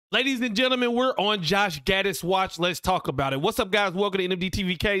Ladies and gentlemen, we're on Josh Gattis Watch. Let's talk about it. What's up, guys? Welcome to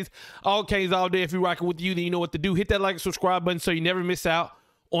NMDTVKs. All K's all day. If you're rocking with you, then you know what to do. Hit that like and subscribe button so you never miss out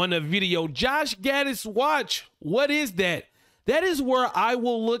on a video. Josh Gattis Watch. What is that? That is where I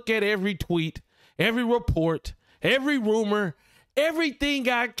will look at every tweet, every report, every rumor, everything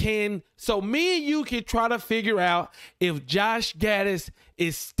I can, so me and you can try to figure out if Josh Gattis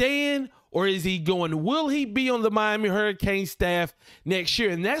is staying or is he going? Will he be on the Miami Hurricanes staff next year?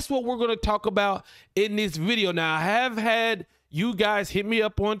 And that's what we're going to talk about in this video. Now, I have had you guys hit me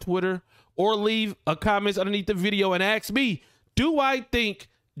up on Twitter or leave a comments underneath the video and ask me, do I think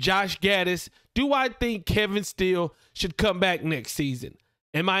Josh Gattis, do I think Kevin Steele should come back next season?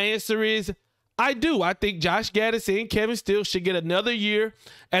 And my answer is, I do. I think Josh Gattis and Kevin Steele should get another year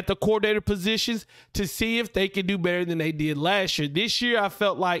at the coordinator positions to see if they can do better than they did last year. This year, I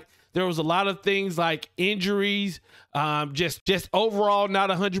felt like there was a lot of things like injuries, just overall not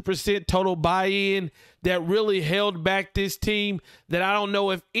 100% total buy-in that really held back this team that I don't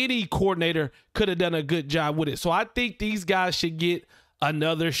know if any coordinator could have done a good job with it. So I think these guys should get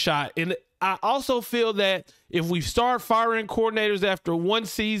another shot. And I also feel that if we start firing coordinators after one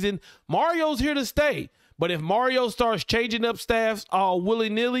season, Mario's here to stay. But if Mario starts changing up staffs all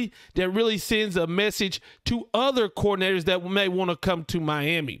willy-nilly, that really sends a message to other coordinators that may want to come to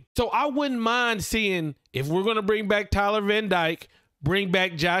Miami. So I wouldn't mind seeing, if we're going to bring back Tyler Van Dyke, bring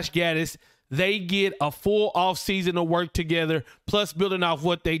back Josh Gattis, they get a full offseason of work together, plus building off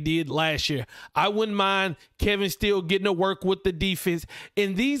what they did last year. I wouldn't mind Kevin Steele getting to work with the defense.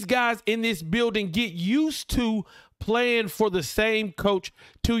 And these guys in this building get used to playing for the same coach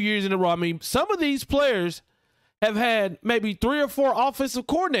 2 years in a row. I mean, some of these players have had maybe 3 or 4 offensive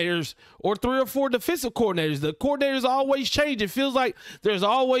coordinators or 3 or 4 defensive coordinators. The coordinators always change. It feels like there's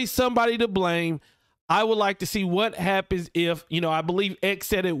always somebody to blame. I would like to see what happens if, I believe X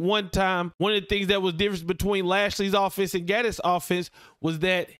said at one time, one of the things that was different between Lashley's offense and Gattis' offense was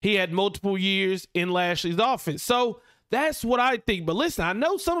that he had multiple years in Lashley's offense. So that's what I think. But listen, I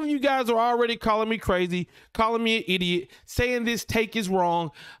know some of you guys are already calling me crazy, calling me an idiot, saying this take is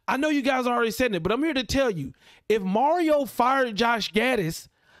wrong. I know you guys already said it, but I'm here to tell you, if Mario fired Josh Gattis,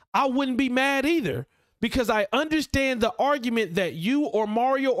 I wouldn't be mad either, because I understand the argument that you or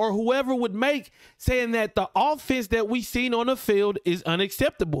Mario or whoever would make, saying that the offense that we seen on the field is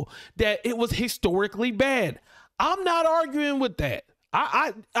unacceptable, that it was historically bad. I'm not arguing with that.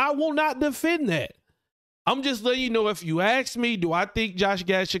 I will not defend that. I'm just letting you know, if you ask me, do I think Josh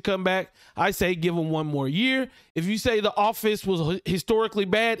Gattis should come back? I say give him one more year. If you say the offense was historically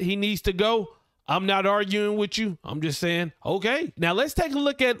bad, he needs to go, I'm not arguing with you. I'm just saying, okay. Now let's take a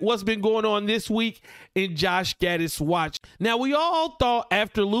look at what's been going on this week in Josh Gattis Watch. Now, we all thought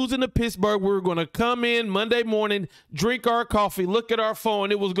after losing to Pittsburgh, we were going to come in Monday morning, drink our coffee, look at our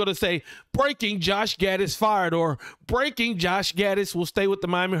phone. It was going to say, breaking, Josh Gattis fired, or breaking, Josh Gattis will stay with the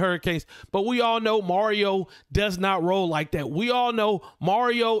Miami Hurricanes. But we all know Mario does not roll like that. We all know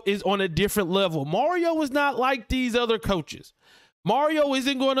Mario is on a different level. Mario is not like these other coaches. Mario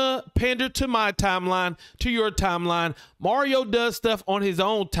isn't going to pander to my timeline, to your timeline. Mario does stuff on his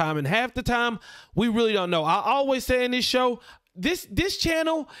own time, and half the time, we really don't know. I always say in this show, this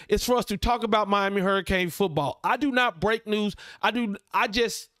channel is for us to talk about Miami Hurricane football. I do not break news.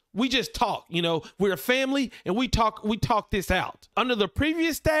 We just talk. We're a family, and we talk this out. Under the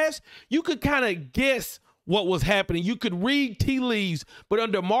previous staffs, you could kind of guess what was happening. You could read tea leaves, but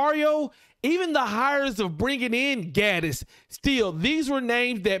under Mario, even the hires of bringing in Gattis, still, these were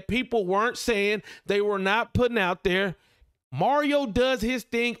names that people weren't saying, they were not putting out there. Mario does his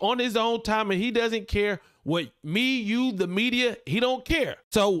thing on his own time, and he doesn't care what me, you, the media, he don't care.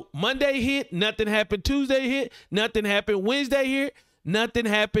 So Monday hit, nothing happened. Tuesday hit, nothing happened. Wednesday hit, nothing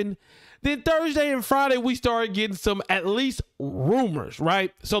happened. Then Thursday and Friday, we started getting some at least rumors,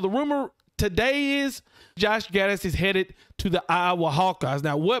 right? So the rumor today is Josh Gattis is headed to the Iowa Hawkeyes.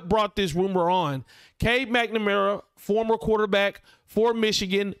 Now, what brought this rumor on? Cade McNamara, former quarterback for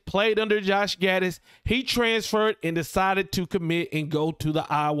Michigan, played under Josh Gattis. He transferred and decided to commit and go to the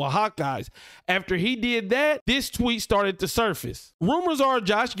Iowa Hawkeyes. After he did that, this tweet started to surface. Rumors are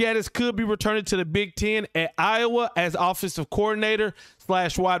Josh Gattis could be returning to the Big Ten at Iowa as offensive coordinator /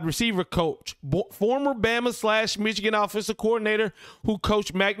 wide receiver coach. Former Bama / Michigan offensive coordinator who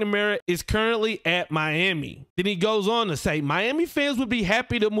coached McNamara is currently at Miami. Then he goes on to say, Miami fans would be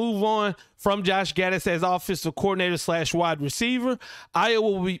happy to move on from Josh Gattis as offensive coordinator / wide receiver.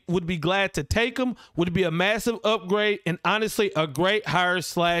 Iowa would be glad to take him. Would be a massive upgrade and honestly a great hire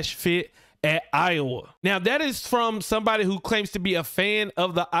 / fit at Iowa. Now, that is from somebody who claims to be a fan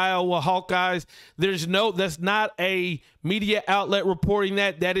of the Iowa Hawkeyes. That's not a media outlet reporting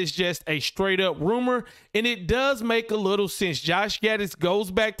that. That is just a straight up rumor, and it does make a little sense. Josh Gattis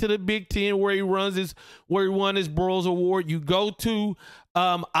goes back to the Big Ten where he won his Burroughs Award. You go to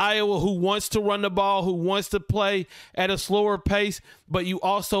Iowa, who wants to run the ball, who wants to play at a slower pace, but you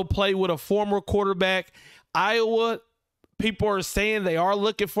also play with a former quarterback. Iowa, people are saying they are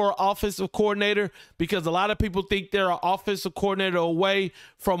looking for an offensive coordinator because a lot of people think they're an offensive coordinator away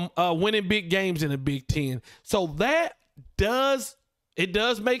from winning big games in the Big Ten. So that does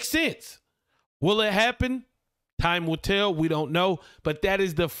make sense. Will it happen? Time will tell. We don't know, but that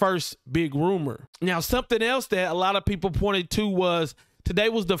is the first big rumor. Now, something else that a lot of people pointed to was today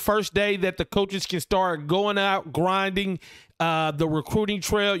was the first day that the coaches can start going out, grinding the recruiting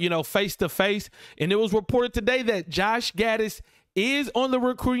trail, you know, face to face. And it was reported today that Josh Gattis is on the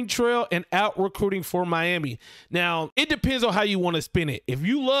recruiting trail and out recruiting for Miami. Now, it depends on how you want to spin it. If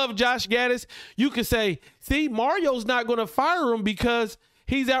you love Josh Gattis, you can say, see, Mario's not going to fire him because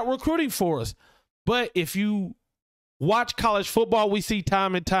he's out recruiting for us. But if you watch college football, we see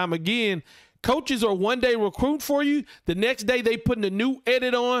time and time again, coaches are one day recruiting for you. The next day they putting a new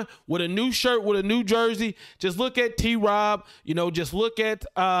edit on with a new shirt, with a new jersey. Just look at T-Rob, you know, just look at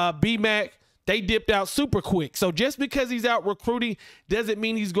B-Mac. They dipped out super quick. So just because he's out recruiting doesn't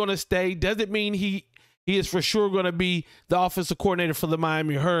mean he's going to stay. Doesn't mean he is for sure going to be the offensive coordinator for the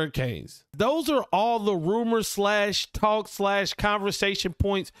Miami Hurricanes. Those are all the rumors / talk / conversation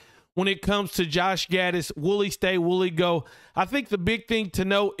points when it comes to Josh Gattis. Will he stay? Will he go? I think the big thing to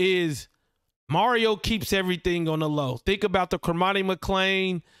know is Mario keeps everything on the low. Think about the Cormani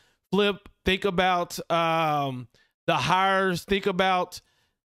McClain flip. Think about the hires. Think about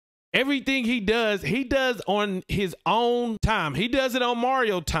everything he does on his own time. He does it on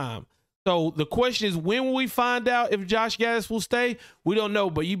Mario time. So the question is, when will we find out if Josh Gattis will stay? We don't know,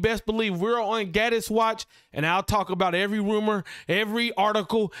 but you best believe we're on Gattis Watch, and I'll talk about every rumor, every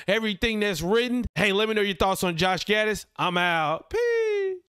article, everything that's written. Hey, let me know your thoughts on Josh Gattis. I'm out. Peace.